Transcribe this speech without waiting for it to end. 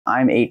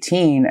I'm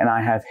 18 and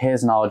I have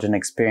his knowledge and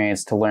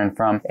experience to learn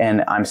from,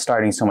 and I'm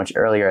starting so much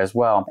earlier as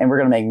well, and we're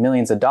going to make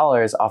millions of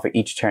dollars off of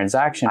each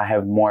transaction, I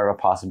have more of a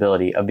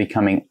possibility of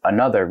becoming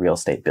another real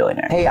estate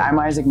billionaire. Hey, I'm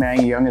Isaac Mang,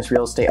 your youngest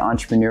real estate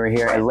entrepreneur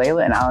here, and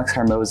Leila and Alex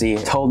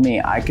Hormozi told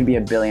me I could be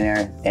a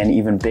billionaire and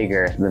even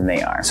bigger than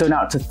they are. So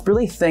now, to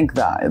really think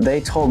that they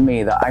told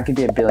me that I could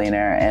be a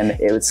billionaire and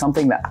it was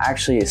something that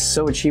actually is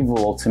so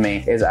achievable to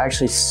me is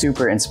actually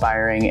super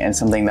inspiring, and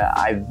something that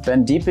I've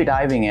been deeply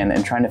diving in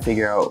and trying to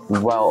figure out,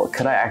 well,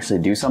 could I actually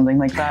do something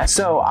like that?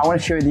 So I want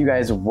to share with you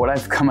guys what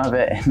I've come of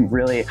it and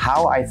really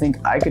how I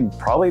think I could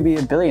probably be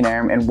a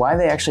billionaire and why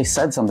they actually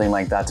said something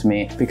like that to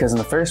me. Because in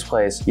the first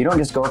place, you don't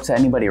just go up to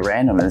anybody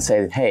random and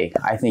say, hey,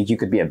 I think you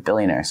could be a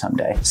billionaire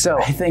someday. So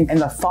I think,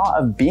 and the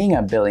thought of being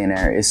a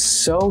billionaire is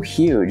so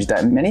huge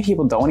that many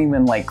people don't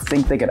even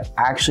think they could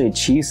actually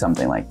achieve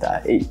something like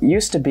that. It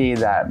used to be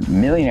that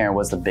millionaire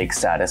was the big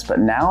status, but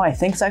now I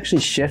think it's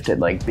actually shifted.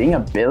 Like, being a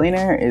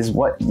billionaire is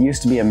what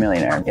used to be a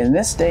millionaire. In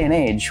this day and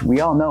age,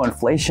 we all know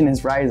inflation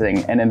is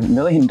rising, and $1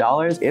 million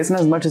isn't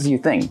as much as you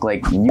think.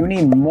 Like, you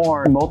need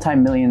more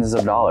multi-millions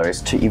of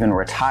dollars to even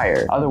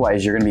retire.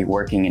 Otherwise, you're gonna be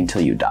working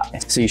until you die.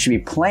 So you should be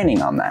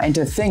planning on that. And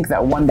to think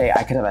that one day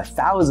I could have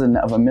 1,000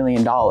 of $1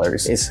 million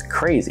is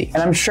crazy.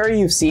 And I'm sure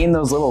you've seen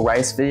those little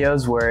rice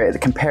videos where it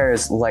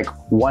compares like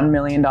 $1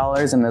 million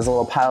and there's a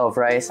little pile of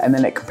rice, and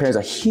then it compares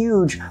a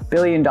huge $1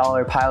 billion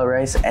pile of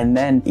rice, and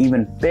then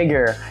even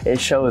bigger, it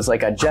shows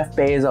like a Jeff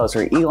Bezos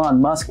or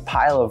Elon Musk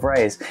pile of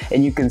rice,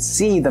 and you can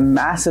see the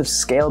massive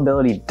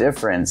scalability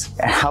difference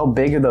and how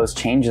big of those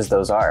changes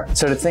those are.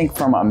 So to think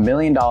from $1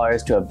 million to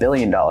 $1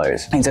 billion,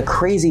 it's a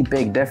crazy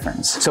big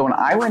difference. So when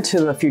I went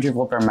to the Future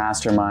Flipper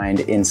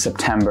Mastermind in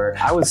September,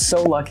 I was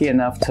so lucky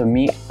enough to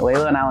meet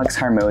Leila and Alex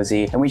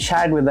Hormozi, and we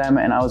chatted with them,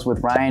 and I was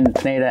with Ryan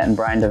Pineda and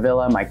Brian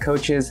Davila, my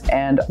coaches,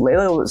 and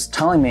Leila was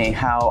telling me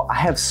how I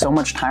have so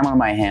much time on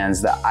my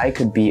hands that I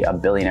could be a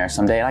billionaire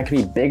someday, and I could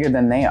be bigger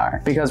than they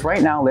are. Because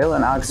right now, Leila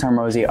and Alex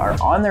Hormozi are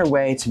on their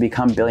way to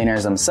become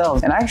billionaires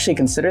themselves, and I actually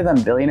consider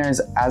them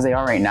billionaires as they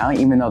are right now,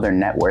 even though their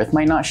net worth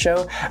might not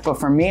show. But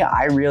for me,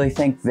 I really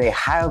think they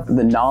have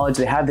the knowledge,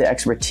 they have the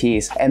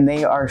expertise, and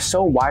they are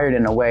so wired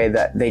in a way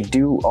that they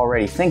do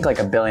already think like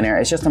a billionaire.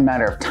 It's just a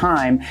matter of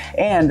time,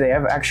 and they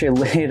have actually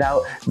laid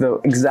out the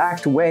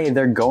exact way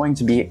they're going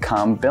to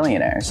become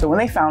billionaires. So when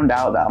they found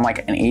out that I'm like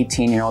an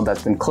 18-year-old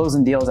that's been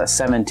closing deals at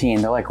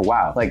 17, they're like,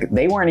 wow, like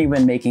they weren't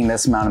even making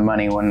this amount of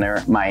money when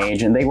they're my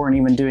age, and they weren't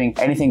even doing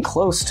anything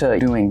close to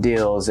doing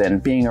deals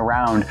and being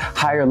around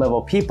higher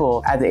level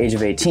people at the age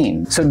of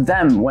 18. So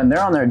them, when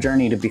they're on their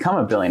journey to become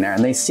a billionaire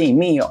and they see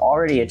me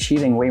already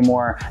achieving way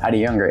more at a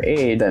younger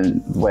age than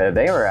where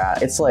they were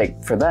at, it's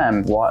like for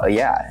them, well,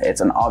 yeah,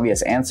 it's an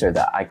obvious answer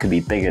that I could be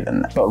bigger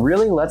than them. But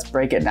really, let's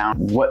break it down.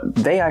 What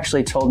they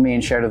actually told me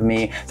and shared with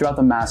me throughout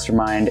the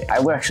mastermind,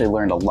 I actually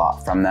learned a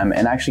lot from them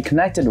and actually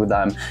connected with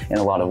them in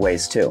a lot of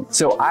ways too.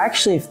 So I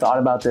actually thought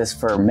about this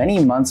for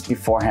many months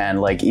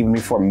beforehand, like even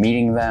before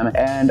meeting them,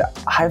 and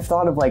I've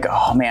thought of like,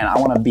 oh man, I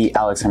want to beat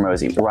Alex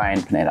Hormozi,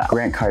 Ryan Pineda,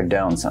 Grant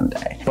Cardone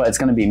someday. But it's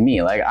gonna be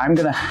me. Like, I'm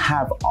gonna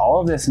have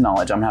all of this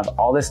knowledge, I'm gonna have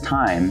all this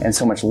time and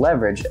so much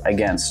leverage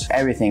against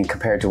everything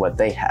compared to what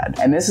they had.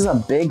 And this is a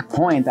big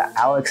point that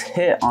Alex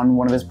hit on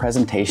one of his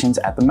presentations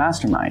at the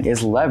mastermind,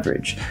 is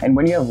leverage. And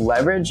when you have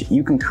leverage,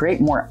 you can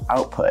create more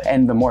output.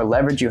 And the more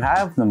leverage you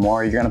have, the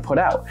more you're gonna put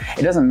out.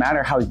 It doesn't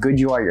matter how good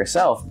you are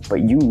yourself,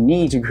 but you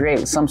need to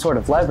create some sort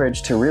of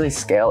leverage to really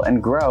scale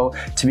and grow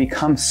to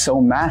become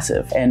so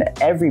massive. And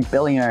every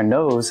billionaire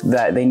knows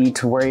that they need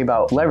to worry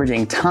about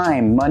leveraging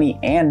time, money,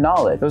 and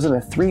knowledge. Those are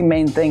the three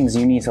main things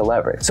you need to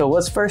leverage. So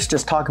let's first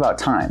just talk about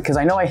time, because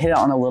I know I hit it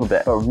on a little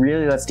bit, but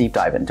really let's deep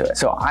dive into it.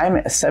 So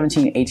I'm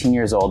 17, 18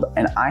 years old,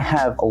 and I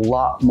have a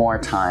lot more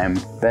time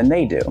than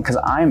they do, because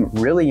I'm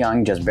really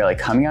young, just barely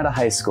coming out of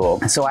high school.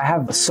 And so I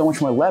have so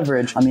much more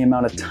leverage on the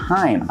amount of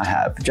time I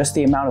have, just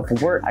the amount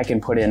of work I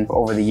can put in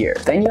over the year.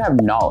 Then you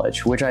have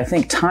knowledge, which I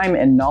think time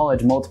and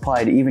knowledge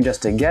multiplied even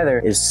just together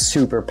is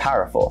super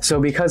powerful. So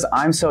because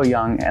I'm so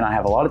young and I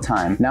have a lot of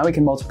time, now we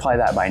can multiply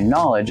that by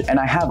knowledge, and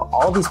I have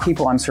all these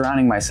people I'm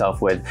surrounding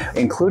myself with,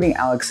 including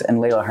Alex and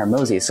Leila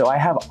Hormozi. So I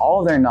have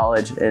all their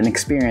knowledge and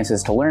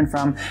experiences to learn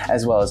from,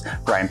 as well as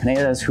Brian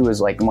Pineda's, who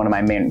is like one of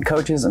my main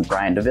coaches, and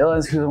Brian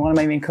Davila's, who's one of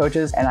my main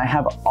coaches. And I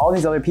have all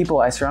these other people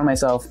I surround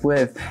myself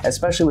with,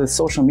 especially with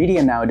social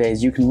media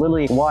nowadays. You can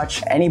literally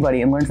watch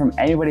anybody and learn from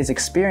anybody's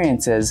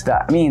experiences.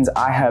 That means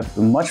I have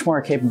much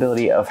more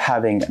capability of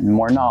having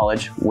more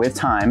knowledge with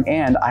time,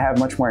 and I have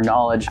much more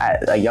knowledge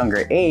at a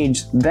younger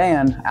age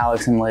than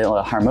Alex and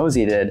Leila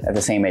Hormozi did at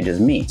the same age as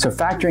me. So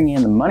factoring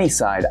in the money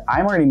side,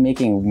 I'm already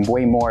making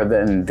way more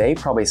than they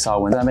probably saw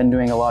when I've been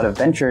doing a lot of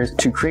ventures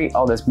to create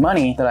all this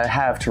money that I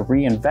have to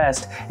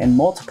reinvest and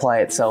multiply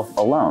itself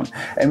alone.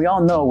 And we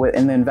all know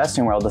in the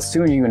investing world, the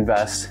sooner you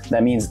invest,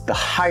 that means the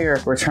higher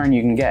return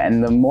you can get,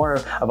 and the more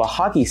of a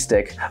hockey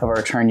stick of a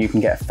return you can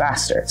get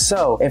faster.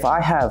 So if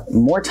I have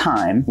more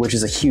time, which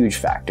is a huge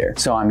factor,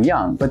 so I'm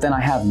young, but then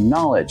I have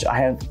knowledge, I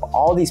have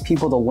all these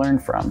people to learn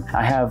from,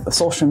 I have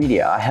social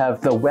media, I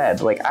have the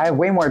web, like I have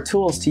way more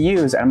tools to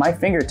use at my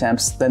fingertips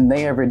attempts than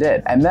they ever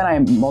did. And then I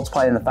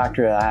multiply in the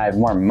factor that I have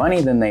more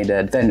money than they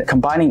did. Then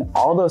combining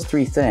all those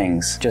three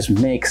things just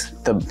makes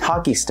the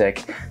hockey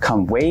stick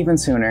come way even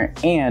sooner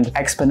and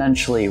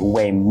exponentially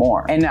way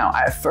more. And now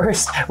at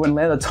first, when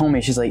Leila told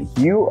me, she's like,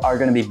 you are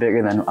gonna be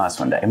bigger than us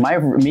one day. My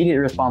immediate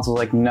response was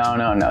like, no,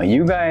 no, no.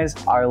 You guys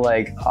are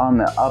like on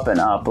the up and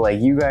up.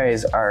 Like you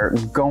guys are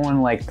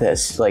going like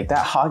this. Like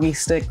that hockey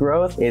stick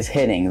growth is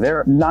hitting.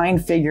 They're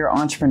 9-figure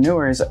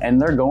entrepreneurs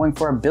and they're going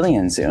for $1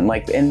 billion soon.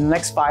 Like in the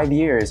next 5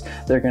 years,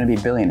 they're gonna be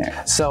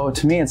billionaire. So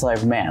to me, it's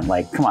like, man,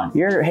 like, come on,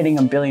 you're hitting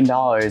 $1 billion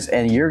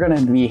and you're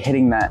gonna be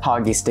hitting that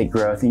hockey stick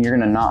growth and you're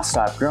gonna not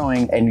stop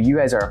growing. And you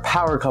guys are a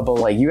power couple.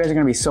 Like you guys are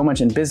gonna be so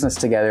much in business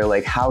together.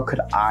 Like how could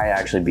I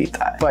actually beat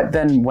that? But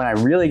then when I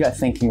really got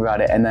thinking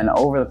about it, and then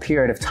over the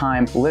period of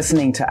time,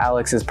 listening to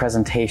Alex's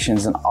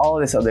presentations and all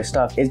of this other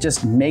stuff, it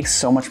just makes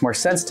so much more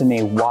sense to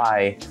me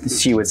why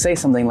she would say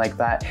something like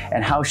that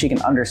and how she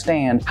can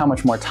understand how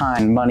much more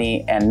time,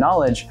 money, and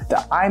knowledge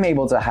that I'm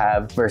able to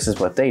have versus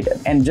what they did.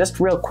 And just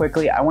real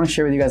quickly, I want to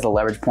share with you guys the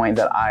leverage point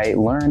that I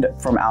learned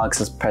from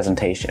Alex's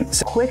presentation.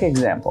 So quick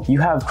example, you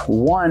have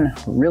one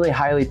really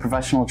highly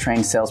professional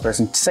trained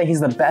salesperson, say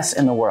he's the best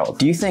in the world.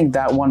 Do you think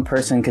that one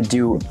person could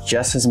do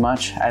just as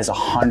much as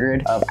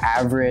 100 of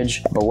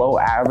average, below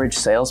average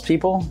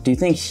salespeople? Do you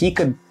think he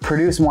could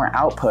produce more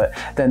output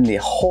than the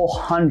whole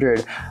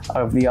 100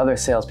 of the other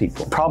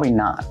salespeople? Probably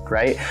not,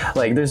 right?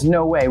 Like there's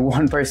no way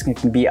one person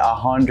can be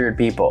 100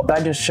 people.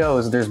 That just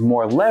shows there's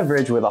more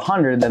leverage with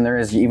 100 than there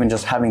is even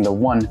just having the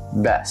one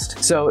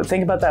best. So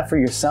think about that for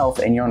yourself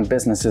and your own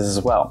businesses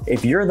as well.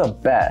 If you're the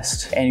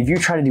best and if you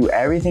try to do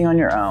everything on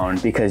your own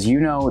because you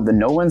know that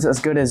no one's as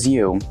good as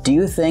you, do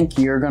you think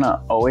you're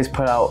gonna always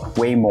put out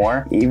way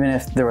more even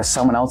if there was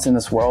someone else in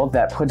this world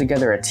that put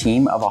together a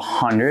team of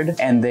 100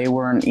 and they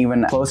weren't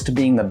even close to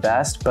being the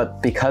best,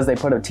 but because they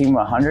put a team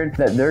of 100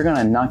 that they're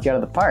gonna knock you out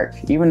of the park?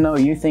 Even though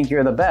you think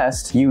you're the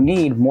best, you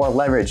need more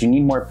leverage, you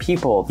need more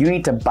people, you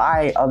need to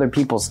buy other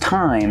people's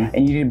time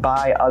and you need to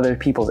buy other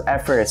people's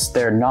efforts,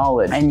 their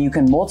knowledge, and you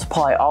can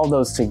multiply all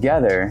those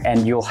together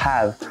and you'll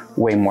have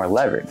way more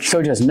leverage.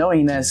 So just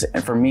knowing this,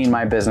 and for me and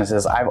my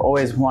businesses, I've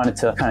always wanted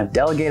to kind of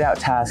delegate out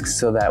tasks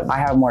so that I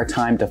have more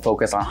time to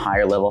focus on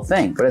higher level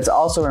things. But it's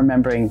also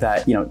remembering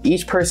that, you know,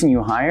 each person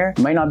you hire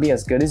might not be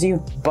as good as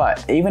you,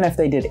 but even if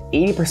they did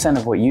 80%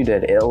 of what you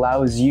did, it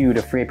allows you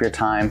to free up your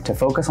time to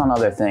focus on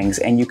other things,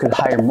 and you could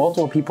hire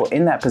multiple people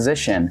in that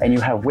position and you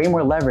have way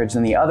more leverage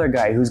than the other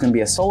guy who's going to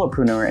be a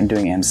solopreneur and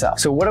doing it himself.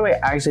 So what do I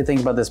actually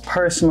think about this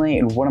personally,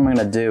 and what am I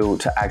going to do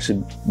to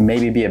actually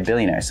maybe be a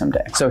billionaire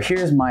someday? So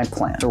here's my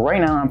plan. So right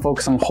now I'm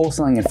focused on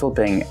wholesaling and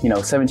flipping. You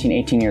know, 17,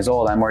 18 years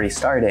old, I'm already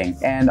starting,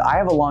 and I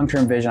have a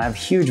long-term vision. I have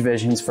huge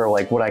visions for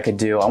like what I could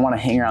do. I want to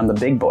hang around the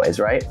big boys,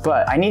 right?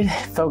 But I need to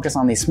focus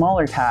on these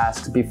smaller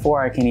tasks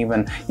before I can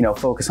even, you know,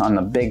 focus on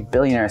the big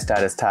billionaire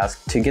status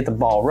task to get the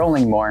ball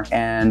rolling more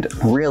and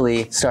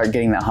really start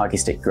getting that hockey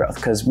stick growth.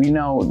 Because we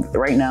know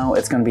right now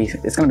it's gonna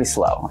be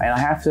slow, and I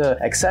have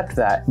to accept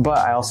that, but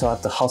I also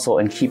have to hustle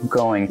and keep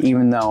going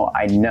even though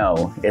I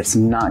know it's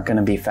not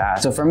gonna be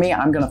fast. So for me,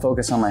 I'm gonna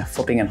focus on my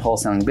flipping and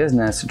wholesaling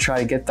business to try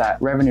to get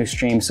that revenue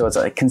stream so it's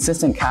a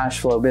consistent cash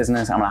flow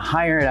business. I'm gonna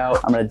hire it out,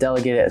 I'm gonna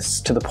delegate it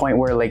to the point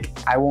where like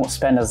I won't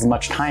spend as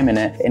much time in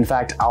it. In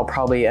fact, I'll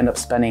probably end up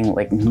spending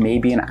like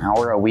maybe an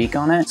hour a week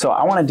on it. So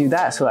I wanna do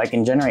that so I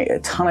can generate a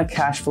ton of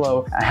cash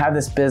flow. I have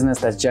this business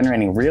that's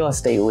generating real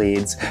estate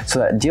leads so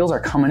that deals are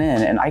coming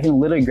in and I can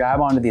literally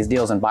grab onto these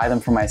deals and buy them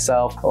for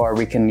myself, or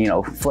we can, you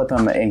know, flip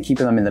them and keep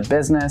them in the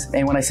business.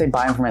 And when I say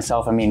buy them for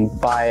myself, I mean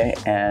buy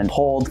and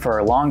hold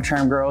for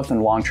long-term growth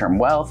and long-term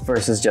wealth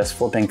versus just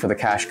flipping for the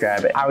cash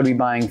grab. I would be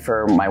buying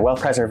for my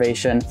wealth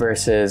preservation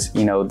versus,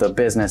 you know, the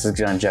business is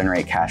going to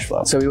generate cash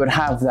flow. So we would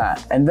have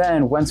that. And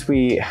then once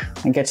we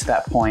get to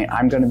that point,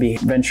 I'm going to be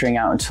venturing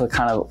out into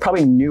kind of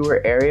probably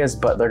newer areas,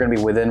 but they're going to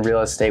be within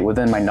real estate,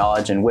 within my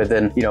knowledge and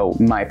within, you know,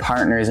 my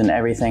partners and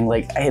everything.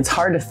 Like it's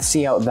hard to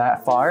see out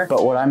that far,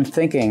 but what I'm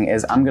thinking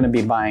is I'm going to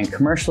be buying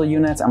commercial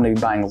units. I'm going to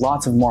be buying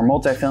lots of more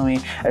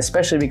multifamily,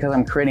 especially because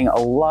I'm creating a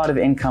lot of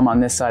income on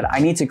this side. I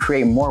need to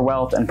create more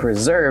wealth and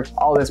preserve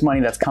all this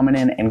money that's coming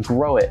in and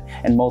grow it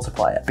and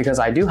multiply it, because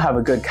I do have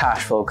a good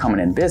cash flow coming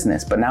in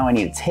business, but now I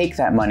need to take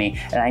that money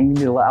and I need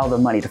to allow the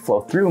money to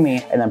flow through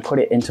me and then put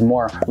it into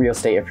more real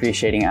estate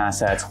appreciating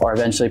assets, or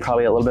eventually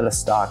probably a little bit of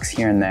stocks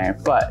here and there.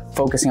 But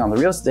focusing on the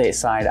real estate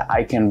side,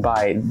 I can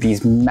buy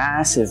these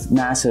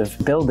massive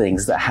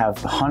buildings that have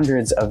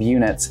hundreds of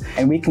units,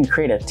 and we can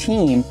create a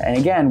team, and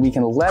again we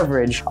can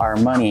leverage our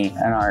money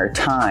and our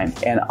time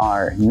and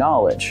our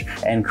knowledge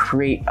and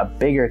create a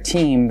bigger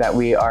team that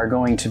we are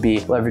going to be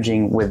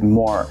leveraging with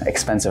more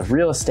expensive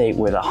real estate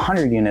with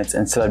 100 units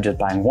instead of just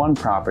buying one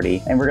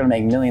property. And we're gonna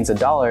make millions of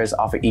dollars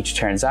off of each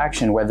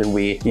transaction, whether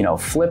we,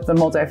 flip the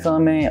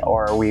multifamily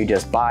or we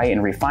just buy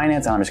and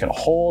refinance and I'm just gonna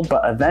hold.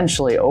 But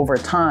eventually over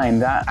time,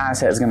 that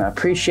asset is gonna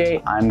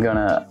appreciate. I'm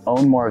gonna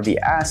own more of the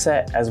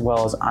asset, as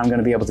well as I'm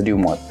gonna be able to do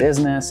more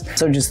business.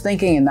 So just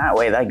thinking in that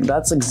way,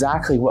 that's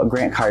exactly what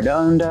Grant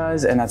Cardone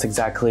does, and that's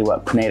exactly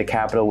what Pineda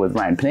Capital with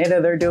Ryan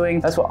Pineda they're doing.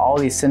 That's what all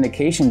these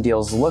syndication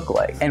deals look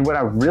like. And when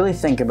I really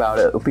think about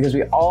it, because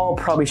we all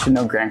probably should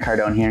know Grant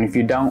Cardone here, and if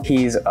you don't,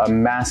 he's a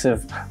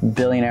massive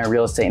billionaire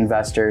real estate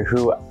investor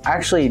who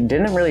actually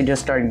didn't really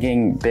just start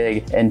getting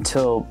big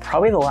until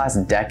probably the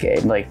last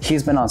decade. Like,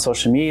 he's been on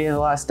social media the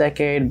last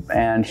decade,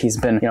 and he's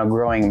been,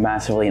 growing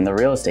massively in the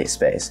real estate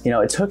space.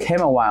 It took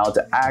him a while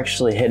to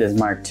actually hit his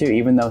mark too,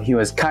 even though he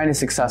was kind of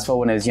successful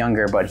when he was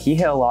younger, but he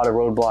hit a lot of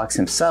roadblocks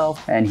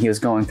himself and he was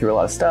going through a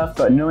lot of stuff.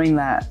 But knowing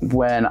that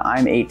when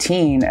I'm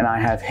 18 and I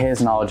have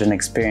his knowledge and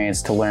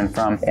experience to learn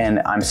from, and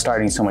I'm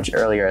starting so much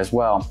earlier as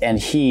well, and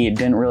he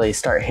didn't really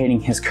start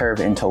hitting his curve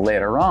until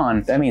later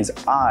on, that means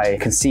I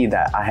can see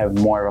that I have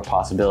more of a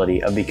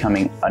possibility of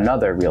becoming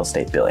another real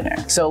estate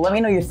billionaire. So let me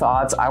know your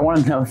thoughts. I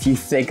want to know if you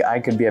think I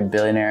could be a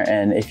billionaire,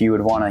 and if you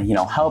would want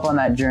to, help on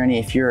that journey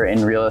if you're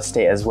in real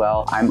estate as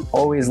well. I'm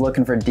always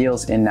looking for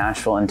deals in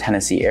Nashville and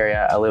Tennessee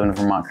area. I live in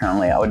Vermont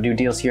currently. I would do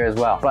deals here as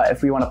well. But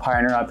if we want to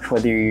partner up,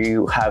 whether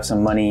you have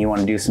some money you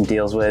want to do some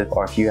deals with,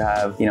 or if you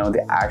have,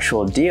 the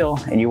actual deal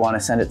and you want to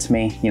send it to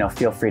me,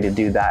 feel free to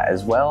do that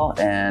as well.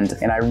 And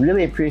I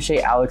really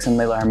appreciate Alex and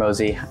Leila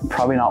Hormozi.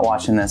 Probably not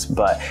watching this,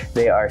 but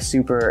they are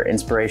super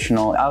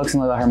inspirational. Alex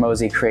and Leila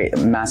Hormozi create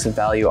massive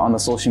value on the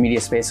social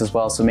media space as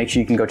well. So make sure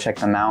you can go check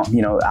them out.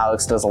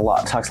 Alex talks a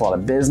lot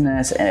of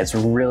business, and it's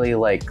really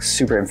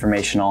super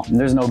informational.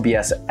 There's no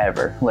BS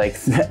ever.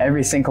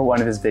 Every single one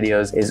of his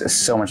videos is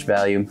so much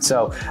value.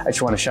 So I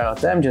just want to shout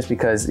out them just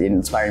because it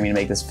inspired me to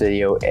make this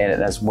video,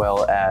 and as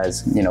well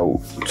as,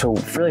 to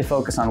really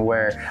focus on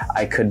where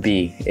I could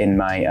be in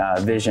my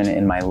vision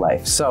in my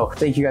life. So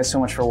thank you guys so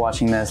much for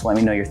watching this. Let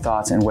me know your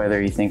thoughts and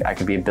whether you think I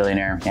could be a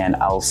billionaire, and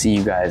I'll see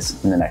you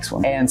guys in the next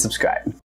one. And subscribe.